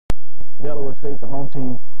Delaware State, the home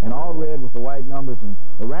team, and all red with the white numbers. And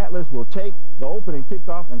the Rattlers will take the opening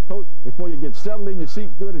kickoff. And, Coach, before you get settled in your seat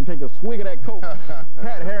good and take a swig of that Coke,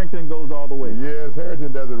 Pat Harrington goes all the way. Yes,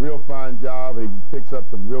 Harrington does a real fine job. He picks up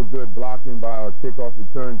some real good blocking by our kickoff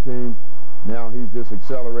return team. Now he's just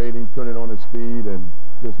accelerating, turning on his speed, and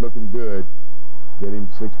just looking good, getting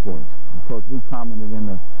 6 points. And Coach, we commented in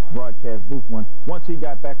the broadcast booth once he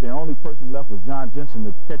got back there, the only person left was John Jensen,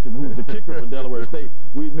 the catcher, who was the kicker for Delaware State.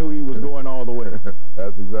 We knew he was going all the way.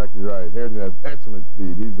 That's exactly right. Harrington has excellent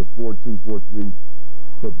speed. He's a 4'2", 4'3"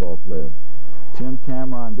 football player. Tim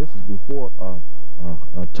Cameron, this is before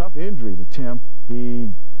a tough injury to Tim. He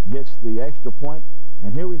gets the extra point,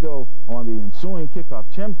 and here we go on the ensuing kickoff.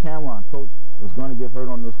 Tim Cameron, Coach, is going to get hurt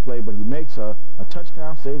on this play, but he makes a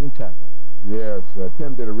touchdown-saving tackle. Yes,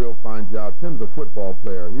 Tim did a real fine job. Tim's a football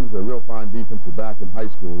player. He was a real fine defensive back in high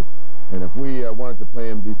school, and if we wanted to play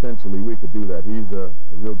him defensively, we could do that. He's a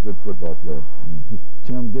real good football player.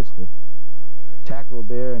 Tim gets the tackle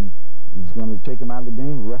there, and he's going to take him out of the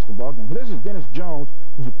game the rest of the ball game. This is Dennis Jones,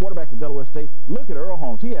 who's a quarterback at Delaware State. Look at Earl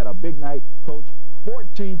Holmes. He had a big night, Coach.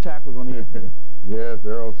 14 tackles on the year. Yes,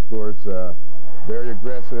 Earl scores very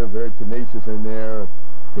aggressive, very tenacious in there,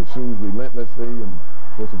 pursues relentlessly, and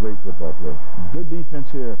just a great football player. Good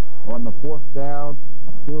defense here on the 4th down,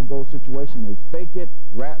 a field goal situation. They fake it.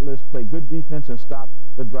 Rattlers play good defense and stop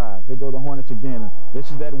the drive. Here go the Hornets again.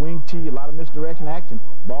 This is that wing tee, a lot of misdirection action.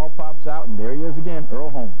 Ball pops out, and there he is again, Earl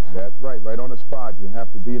Holmes. That's right on the spot. You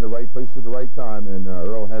have to be in the right place at the right time, and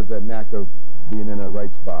Earl has that knack of being in that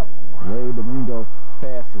right spot. Ray Domingo's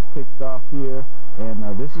pass is picked off here,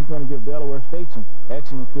 and this is going to give Delaware State some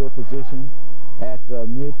excellent field position at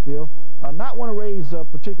midfield. Not one of Ray's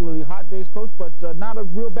particularly hot days, Coach, but not a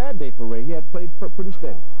real bad day for Ray. He had played pretty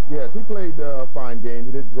steady. Yes, he played a fine game.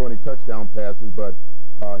 He didn't throw any touchdown passes, but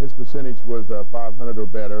his percentage was 500 or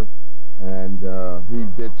better, and he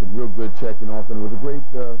did some real good checking off, and it was a great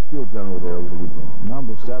field general there over the weekend.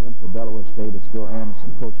 Number 7 for Delaware State is Phil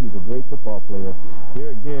Anderson. Coach, he's a great football player.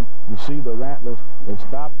 Here again, you see the Rattlers. They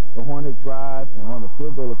stop the Hornet drive, and on the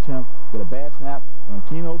field goal attempt, get a bad snap, and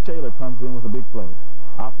Keno Taylor comes in with a big play.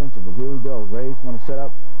 Offensively, here we go. Ray's going to set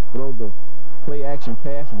up, throw the play-action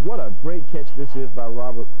pass, and what a great catch this is by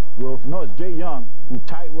Robert Wilson. No, it's Jay Young who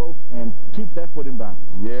tight ropes and keeps that foot in bounds.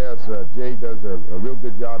 Yes, Jay does a real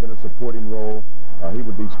good job in a supporting role. He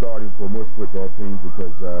would be starting for most football teams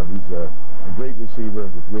because he's a great receiver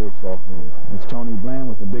with real soft hands. It's Tony Bland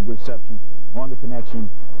with a big reception on the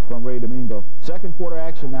connection from Ray Domingo. Second quarter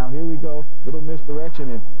action now. Here we go. Little misdirection,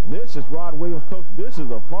 and this is Rod Williams. Coach, this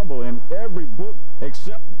is a fumble in every book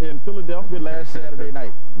except in Philadelphia last Saturday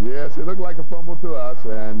night. Yes, it looked like a fumble to us,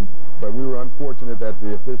 but we were unfortunate that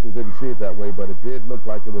the officials didn't see it that way, but it did look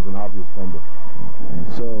like it was an obvious fumble.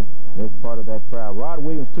 And so that's part of that crowd. Rod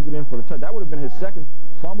Williams took it in for the touchdown. That would have been his second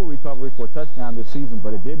fumble recovery for a touchdown this season,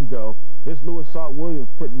 but it didn't go. It's Lewis Salt Williams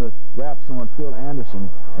putting the wraps on Phil Anderson,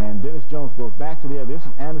 and Dennis Jones goes back to the air. This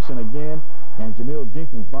is Anderson again, and Jamil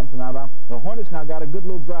Jenkins bumps him out. The Hornets now got a good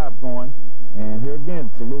little drive going, and here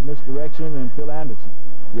again, it's a little misdirection, and Phil Anderson.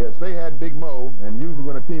 Yes, they had Big Mo, and usually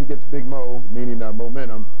when a team gets Big Mo, meaning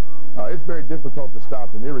momentum, it's very difficult to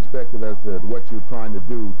stop them, irrespective as to what you're trying to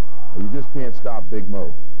do. You just can't stop Big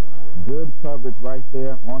Mo. Good coverage right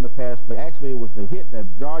there on the pass play. Actually, it was the hit that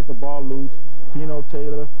jarred the ball loose. Keno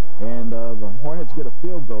Taylor, and the Hornets get a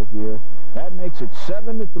field goal here. That makes it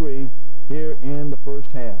 7-3 here in the first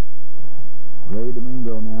half. Ray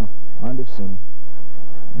Domingo now under center.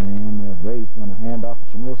 And Ray's going to hand off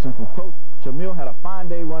to Shamil Simpson. Coach, Shamil had a fine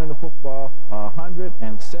day running the football,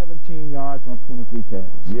 117 yards on 23 carries.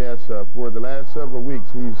 Yes, for the last several weeks,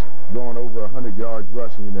 he's gone over 100 yards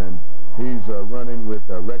rushing, and he's running with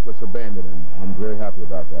reckless abandon, and I'm very happy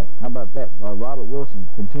about that. How about that? Robert Wilson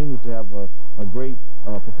continues to have a great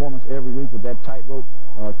performance every week with that tightrope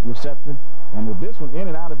reception. And this one in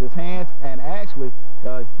and out of his hands, and actually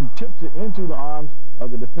he tips it into the arms of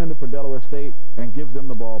the defender for Delaware State and gives them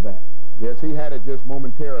the ball back. Yes, he had it just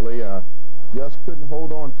momentarily, just couldn't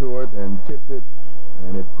hold on to it and tipped it,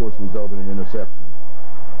 and it, of course, resulted in an interception.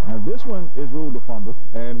 Now this one is ruled a fumble,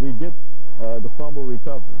 and we get the fumble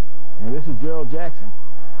recovery. And this is Gerald Jackson.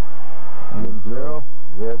 And Gerald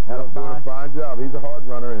doing a fine job. He's a hard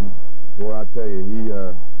runner, and boy, I tell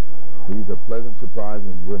you, he's a pleasant surprise,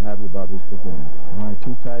 and we're happy about his performance. All right,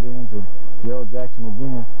 2 tight ends, and Gerald Jackson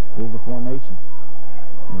again is the formation.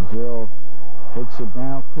 And Gerald takes it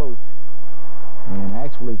down close, and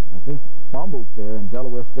actually, I think, fumbles there, and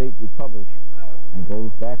Delaware State recovers and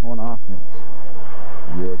goes back on offense.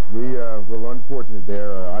 Yes, we were unfortunate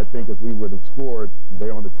there. I think if we would have scored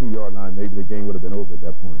there on the 2-yard line, maybe the game would have been over at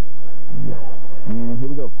that point. Yeah. And here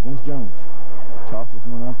we go. Dennis Jones tosses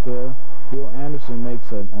one up there. Phil Anderson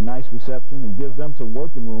makes a nice reception and gives them some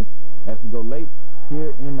working room as we go late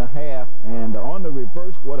here in the half. And on the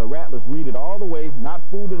reverse, the Rattlers read it all the way. Not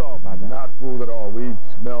fooled at all by that. Not fooled at all. We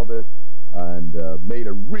smelled it and made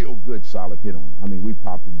a real good solid hit on it. I mean, we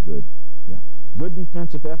popped him good. Yeah. Good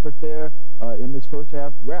defensive effort there in this first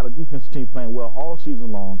half. Rattler defensive team playing well all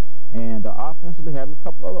season long. And offensively had a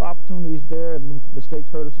couple other opportunities there, and mistakes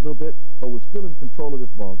hurt us a little bit, but we're still in control of this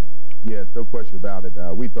ball game. Yes, no question about it.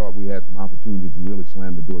 We thought we had some opportunities to really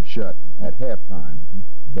slam the door shut at halftime,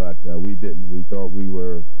 but we didn't. We thought we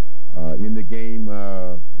were in the game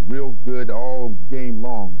real good all game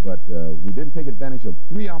long, but we didn't take advantage of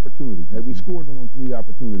 3 opportunities. Had we scored on 3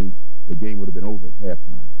 opportunities, the game would have been over at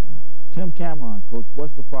halftime. Tim Cameron, Coach,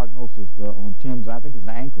 what's the prognosis on Tim's? I think it's an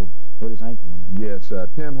ankle. Hurt his ankle on that. Yes,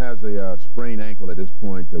 Tim has a sprained ankle at this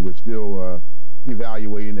point. We're still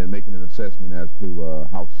evaluating and making an assessment as to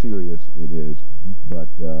how serious it is. But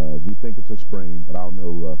we think it's a sprain, but I'll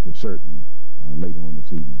know for certain later on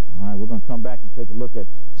this evening. All right, we're going to come back and take a look at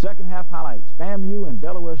second half highlights. FAMU and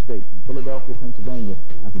Delaware State from Philadelphia, Pennsylvania.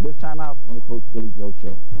 After this timeout on the Coach Billy Joe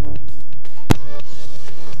Show.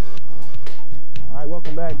 All right,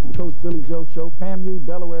 welcome back to the Coach Billy Joe Show. FAMU,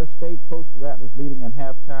 Delaware State, Coach, the Rattlers leading at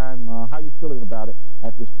halftime. How you feeling about it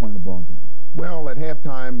at this point in the ball game? Well, at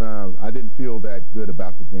halftime, I didn't feel that good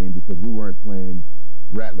about the game because we weren't playing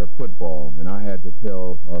Rattler football, and I had to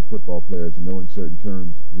tell our football players in no uncertain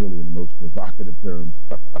terms, really in the most provocative terms,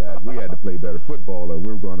 that we had to play better football or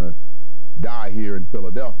we were going to die here in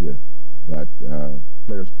Philadelphia. But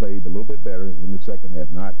players played a little bit better in the second half,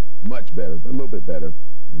 not much better, but a little bit better,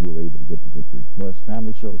 and we were able to get the victory. Well, it's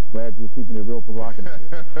family show. Glad you're keeping it real provocative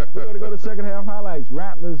here. We're going to go to second half highlights.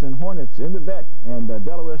 Rattlers and Hornets in the vet, and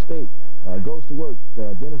Delaware State goes to work.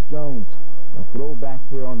 Dennis Jones, a throwback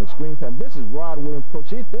here on the screen pad. This is Rod Williams,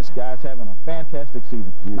 Coach. This guy's having a fantastic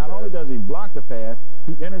season. Yeah. Not only does he block the pass,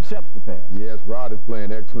 he intercepts the pass. Yes, Rod is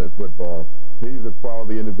playing excellent football. He's a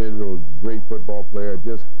quality individual, great football player.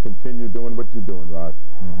 Just continue doing what you're doing, Rod.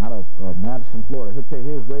 Yeah, out of Madison, Florida. Okay,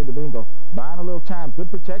 here's Ray Domingo buying a little time.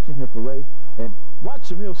 Good protection here for Ray. And watch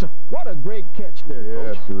Shamil. What a great catch there,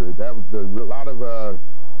 Coach. Yes, that was a lot of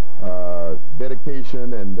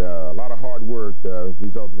dedication and a lot of hard work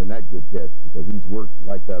resulted in that good catch because he's worked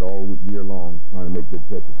like that all year long trying to make good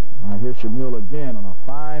catches. All right, here's Shamil again on a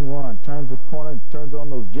fine run. Turns the corner, turns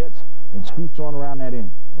on those jets, and scoots on around that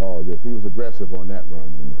end. Oh, yes, he was aggressive on that run,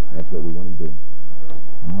 and that's what we want him doing.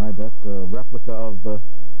 All right, that's a replica of the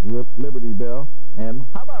Liberty Bell. And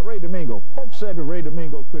how about Ray Domingo? Folks said that Ray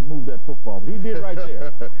Domingo couldn't move that football, but he did right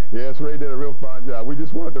there. Yes, Ray did a real fine job. We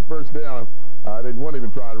just wanted the first down. They didn't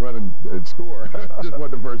even try to run and score. Just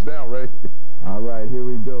wanted the first down, Ray. All right, here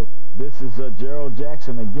we go. This is Gerald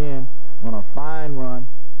Jackson again on a fine run.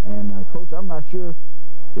 And, Coach, I'm not sure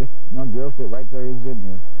if, no, Gerald stayed right there. He's in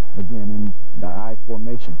there again in the I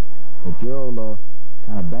formation. But Gerald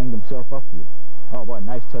kind of banged himself up here. Oh, boy,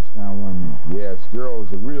 nice touchdown run there. Yes,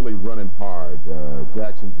 Gerald's really running hard.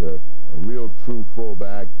 Jackson's a real true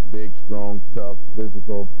fullback, big, strong, tough,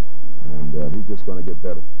 physical, and he's just going to get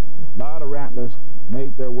better. A lot of Rattlers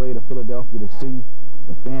made their way to Philadelphia to see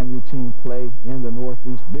the FAMU team play in the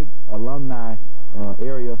Northeast. Big alumni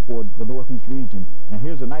area for the Northeast region. And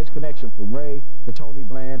here's a nice connection from Ray to Tony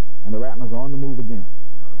Bland, and the Rattlers are on the move again.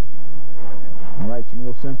 All right,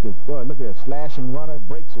 Shamil Simpkins. Boy, look at that slashing runner,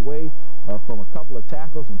 breaks away from a couple of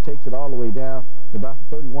tackles and takes it all the way down to about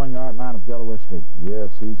the 31-yard line of Delaware State. Yes,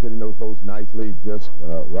 he's hitting those holes nicely, just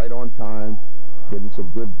right on time, getting some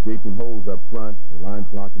good gaping holes up front. The line's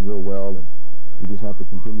blocking real well, and we just have to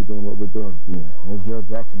continue doing what we're doing. Yeah, there's Gerald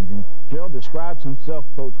Jackson again. Gerald describes himself,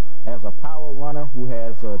 Coach, as a power runner who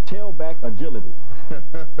has tailback agility.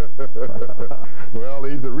 Well,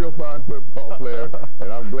 he's a real fine football player,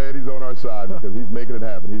 and I'm glad he's on our side because he's making it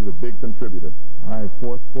happen. He's a big contributor. All right,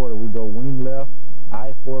 fourth quarter, we go wing left,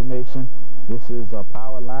 I formation. This is a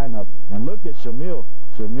power lineup. And look at Shamil.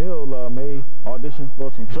 Shamil may audition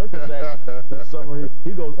for some circus acts this summer.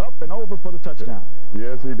 He goes up and over for the touchdown.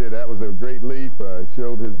 Yes, he did. That was a great leap.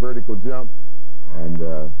 Showed his vertical jump and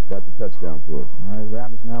got the touchdown for us. All right,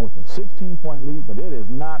 Rattlers now with a 16-point lead, but it is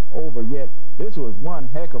not over yet. This was one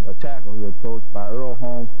heck of a tackle here, Coach, by Earl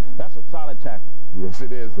Holmes. That's a solid tackle. Yes,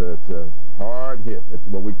 it is. It's a hard hit. It's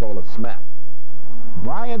what we call a smack.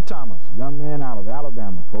 Brian Thomas, young man out of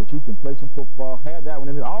Alabama, Coach. He can play some football. Had that one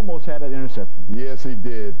in it. Almost had that interception. Yes, he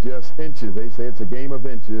did. Just inches. They say it's a game of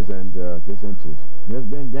inches, and just inches. There's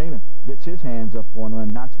Ben Gaynor. Gets his hands up on one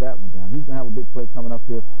and knocks that one down. He's going to have a big play coming up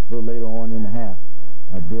here a little later on in the half.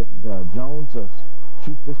 Jones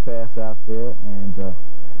shoots this pass out there and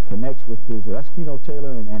connects with his, that's Keno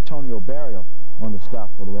Taylor and Antonio Barrio on the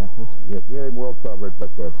stop for the Rattlers. Yes, we had him well covered, but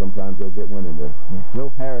sometimes they'll get one in there. Yeah,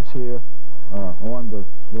 Joe Harris here on the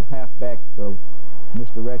halfback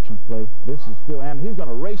misdirection play. This is Phil Anderson. He's going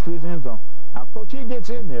to race to his end zone. Now, Coach, he gets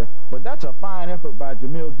in there, but that's a fine effort by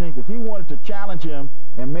Jamil Jenkins. He wanted to challenge him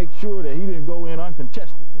and make sure that he didn't go in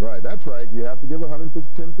uncontested. Right, that's right. You have to give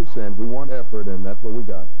 110%. We want effort, and that's what we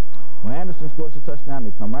got. When Anderson scores a touchdown,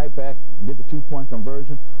 they come right back and get the two-point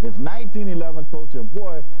conversion. It's 19-11, Coach, and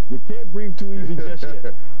boy, you can't breathe too easy just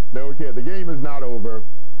yet. No, we can't. The game is not over,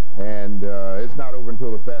 and it's not over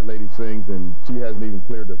until the fat lady sings, and she hasn't even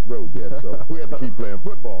cleared her throat yet, so we have to keep playing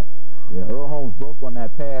football. Yeah, Earl Holmes broke on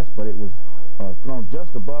that pass, but it was thrown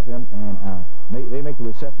just above him, and they make the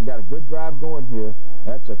reception. Got a good drive going here.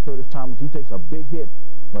 That's Curtis Thomas. He takes a big hit,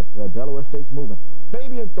 but Delaware State's moving.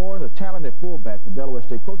 Fabian Thorne, the talented fullback for Delaware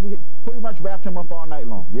State. Coach, we pretty much wrapped him up all night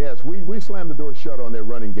long. Yes, we slammed the door shut on their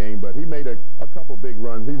running game, but he made a couple big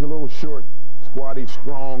runs. He's a little short, squatty,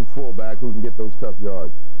 strong fullback who can get those tough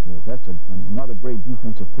yards. Yeah, that's another great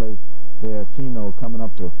defensive play there. Keno coming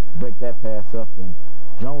up to break that pass up, and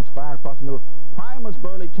Jones fired across the middle. Primus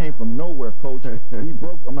Burley came from nowhere, Coach. He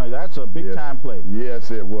broke. I mean, that's a big-time play. Yes,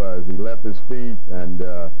 it was. He left his feet and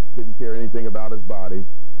didn't care anything about his body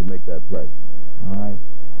to make that play. All right.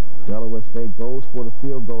 Delaware State goes for the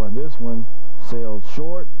field goal, and this one sails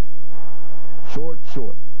short.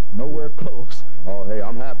 Nowhere close. Oh, hey,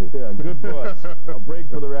 I'm happy. Yeah, good for us. A break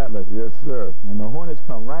for the Rattlers. Yes, sir. And the Hornets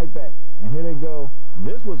come right back, and here they go.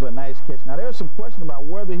 This was a nice catch. Now, there's some question about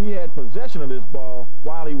whether he had possession of this ball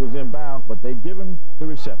while he was in bounds, but they give him the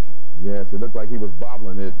reception. Yes, it looked like he was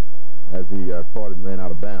bobbling it as he caught it and ran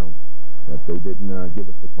out of bounds, but they didn't give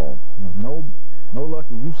us the call. No luck,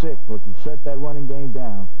 as you said, Coach. We shut that running game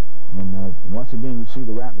down, and once again, you see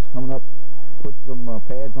the Rattlers coming up, put some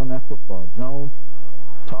pads on that football. Jones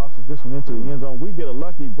tosses this one into the end zone. We get a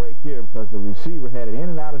lucky break here because the receiver had it in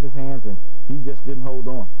and out of his hands, and he just didn't hold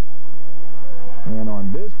on. And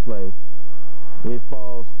on this play, it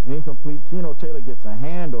falls incomplete. Keno Taylor gets a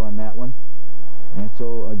hand on that one. And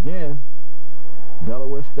so, again,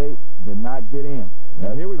 Delaware State did not get in.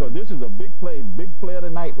 Now, here we go. This is a big play of the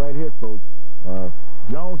night right here, Coach.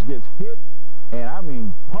 Jones gets hit, and I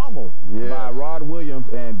mean pummeled by Rod Williams,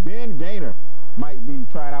 and Ben Gaynor might be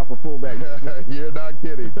trying out for fullback. You're not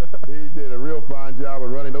kidding. He did a real fine job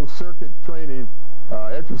of running those circuit training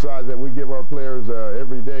exercise that we give our players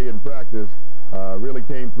every day in practice. Really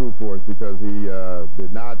came through for us because he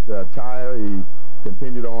did not tire. He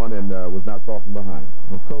continued on and was not caught from behind.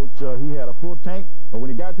 Well, Coach, he had a full tank, but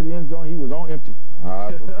when he got to the end zone, he was on empty.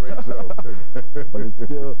 I'm afraid so. But it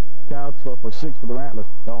still counts for 6 for the Rattlers.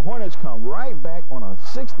 The Hornets come right back on a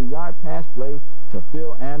 60-yard pass play to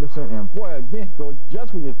Phil Anderson. And, boy, again, Coach,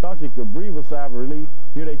 just when you thought you could breathe a sigh of relief,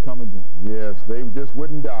 here they come again. Yes, they just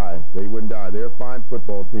wouldn't die. They wouldn't die. They're a fine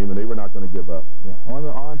football team, and they were not going to give up. Yeah, on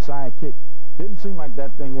the onside kick. Didn't seem like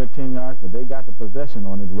that thing went 10 yards, but they got the possession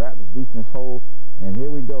on it. The Rattlers defense hold. And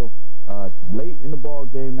here we go. Late in the ball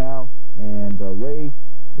game now, and Ray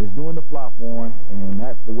is doing the flop on, and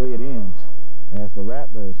that's the way it ends as the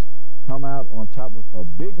Rattlers come out on top with a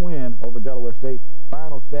big win over Delaware State.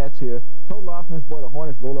 Final stats here. Total offense, boy, the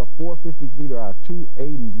Hornets roll up 453 to our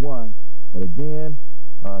 281. But again,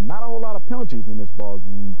 not a whole lot of penalties in this ball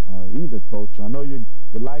game either, Coach. I know you're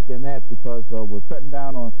liking that because we're cutting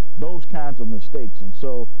down on those kinds of mistakes. And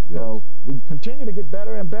so we continue to get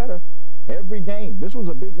better and better every game. This was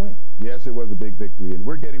a big win. Yes, it was a big victory, and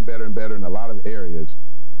we're getting better and better in a lot of areas,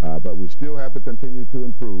 but we still have to continue to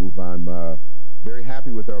improve. I'm very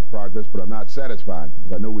happy with our progress, but I'm not satisfied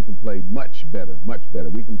because I know we can play much better, much better.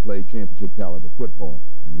 We can play championship caliber football,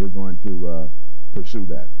 and we're going to pursue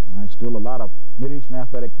that. All right, still a lot of Mid-Eastern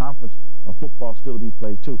Athletic Conference football still to be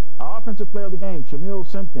played, too. Our offensive player of the game, Shamil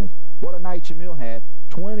Simpkins. What a night Shamil had.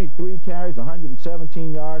 23 carries,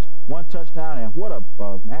 117 yards, 1 touchdown, and what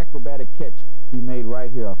an acrobatic catch he made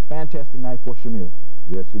right here. A fantastic night for Shamil.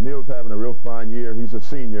 Yes, Shamil's having a real fine year. He's a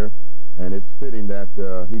senior, and it's fitting that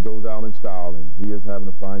he goes out in style, and he is having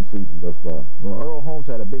a fine season thus far. Well, Earl Holmes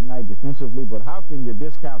had a big night defensively, but how can you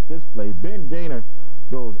discount this play? Ben Gaynor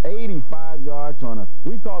goes 85 yards on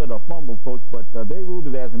we call it a fumble, Coach, but they ruled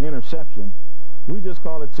it as an interception. We just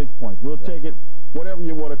call it 6 points. We'll take it whatever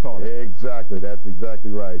you want to call it. Exactly. That's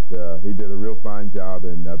exactly right. He did a real fine job,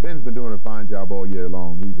 and Ben's been doing a fine job all year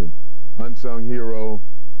long. He's an unsung hero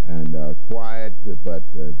and quiet, but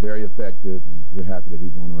very effective, and we're happy that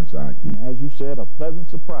he's on our side, Keith. And as you said, a pleasant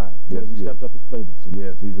surprise. Yes, he stepped up his play this season.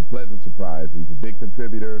 Yes, he's a pleasant surprise. He's a big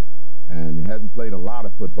contributor, and he hasn't played a lot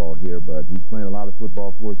of football here, but he's playing a lot of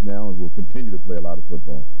football for us now, and will continue to play a lot of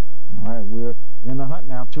football. All right, we're in the hunt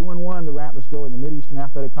now. 2-1, the Rattlers go in the Mid-Eastern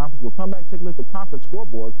Athletic Conference. We'll come back, take a look at the conference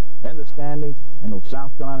scoreboard and the standings and those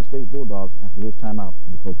South Carolina State Bulldogs after this timeout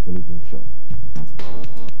on the Coach Billy Joe Show.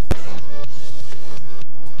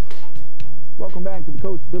 Welcome back to the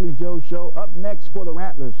Coach Billy Joe Show. Up next for the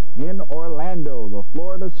Rattlers in Orlando, the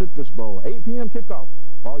Florida Citrus Bowl. 8 p.m. kickoff.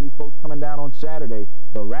 All you folks coming down on Saturday,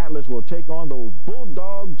 the Rattlers will take on those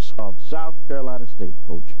Bulldogs of South Carolina State,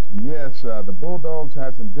 Coach. Yes, the Bulldogs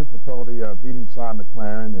had some difficulty beating Cy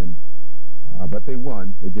McLaren, and but they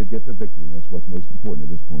won. They did get the victory. That's what's most important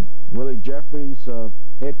at this point. Willie Jeffries,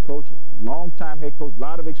 head coach, longtime head coach, a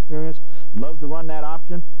lot of experience, loves to run that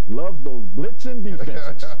option, loves those blitzing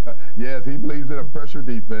defenses. Yes, he believes in a pressure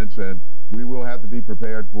defense, and we will have to be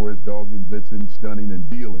prepared for his dogging, blitzing, stunning, and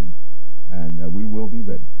dealing, and we will be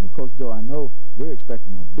ready. Well, Coach Joe, I know we're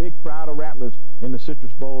expecting a big crowd of Rattlers in the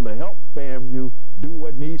Citrus Bowl to help FAMU do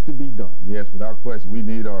what needs to be done. Yes, without question. We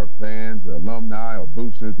need our fans, alumni, our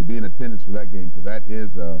boosters to be in attendance for that game, because that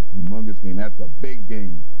is a humongous game. That's a big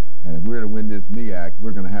game. And if we're to win this MEAC,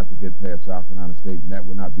 we're going to have to get past South Carolina State, and that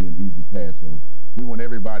would not be an easy task. So we want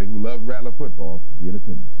everybody who loves Rattler football to be in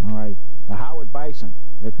attendance. All right. The Howard Bison,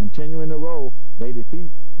 they're continuing to roll. They defeat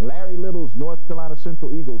Larry Little's North Carolina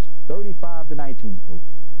Central Eagles 35-19, Coach.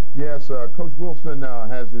 Yes, Coach Wilson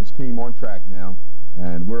has his team on track now,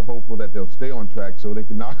 and we're hopeful that they'll stay on track so they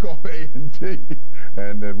can knock off A&T,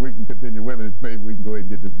 and if we can continue winning, maybe we can go ahead and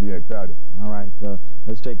get this MEAC title. All right,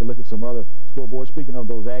 let's take a look at some other scoreboards. Speaking of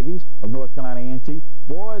those Aggies of North Carolina A&T,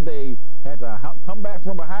 boy, they had to come back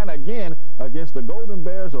from behind again against the Golden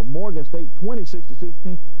Bears of Morgan State,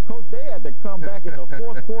 26-16. Coach, they had to come back in the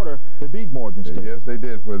fourth quarter to beat Morgan State. Yes, they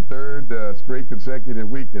did. For the third straight consecutive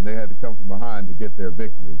week, and they had to come from behind to get their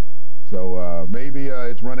victory. So maybe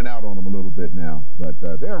it's running out on them a little bit now. But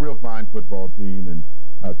they're a real fine football team,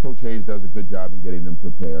 and Coach Hayes does a good job in getting them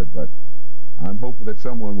prepared. But I'm hopeful that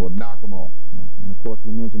someone will knock them off. Yeah, and, of course,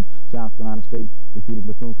 we mentioned South Carolina State defeating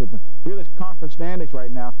Bethune-Cookman. Here are the conference standings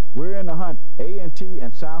right now. We're in the hunt. A&T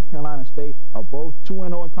and South Carolina State are both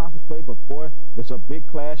 2-0 in conference play, but, boy, it's a big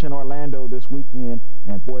clash in Orlando this weekend.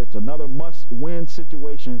 And, boy, it's another must-win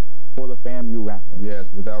situation for the FAMU Rattlers. Yes,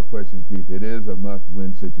 without question, Keith. It is a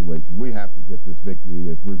must-win situation. We have to get this victory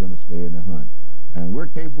if we're going to stay in the hunt. And we're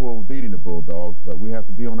capable of beating the Bulldogs, but we have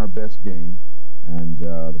to be on our best game. And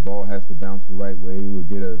the ball has to bounce the right way. We'll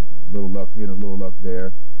get a little luck here and a little luck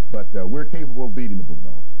there. But we're capable of beating the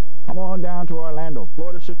Bulldogs. Come on down to Orlando,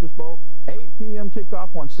 Florida Citrus Bowl, 8 p.m.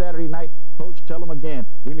 kickoff on Saturday night. Coach, tell them again,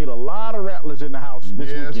 we need a lot of Rattlers in the house this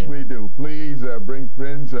weekend. Yes, we do. Please bring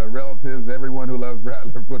friends, relatives, everyone who loves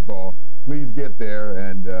Rattler football. Please get there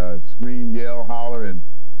and scream, yell, holler, and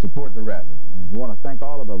support the Rattlers. We want to thank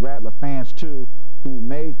all of the Rattler fans, too, who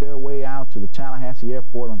made their way out to the Tallahassee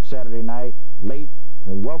Airport on Saturday night late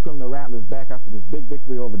to welcome the Rattlers back after this big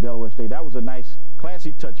victory over Delaware State. That was a nice,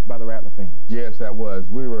 classy touch by the Rattler fans. Yes, that was.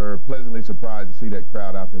 We were pleasantly surprised to see that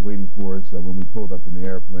crowd out there waiting for us when we pulled up in the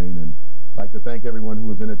airplane. And I'd like to thank everyone who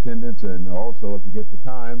was in attendance. And also, if you get the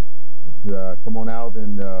time, come on out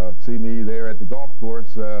and see me there at the golf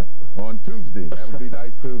course on Tuesday. That would be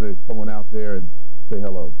nice, too, to come on out there and say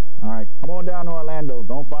hello. All right, come on down to Orlando.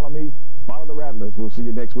 Don't follow me, follow the Rattlers. We'll see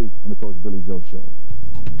you next week on the Coach Billy Joe Show.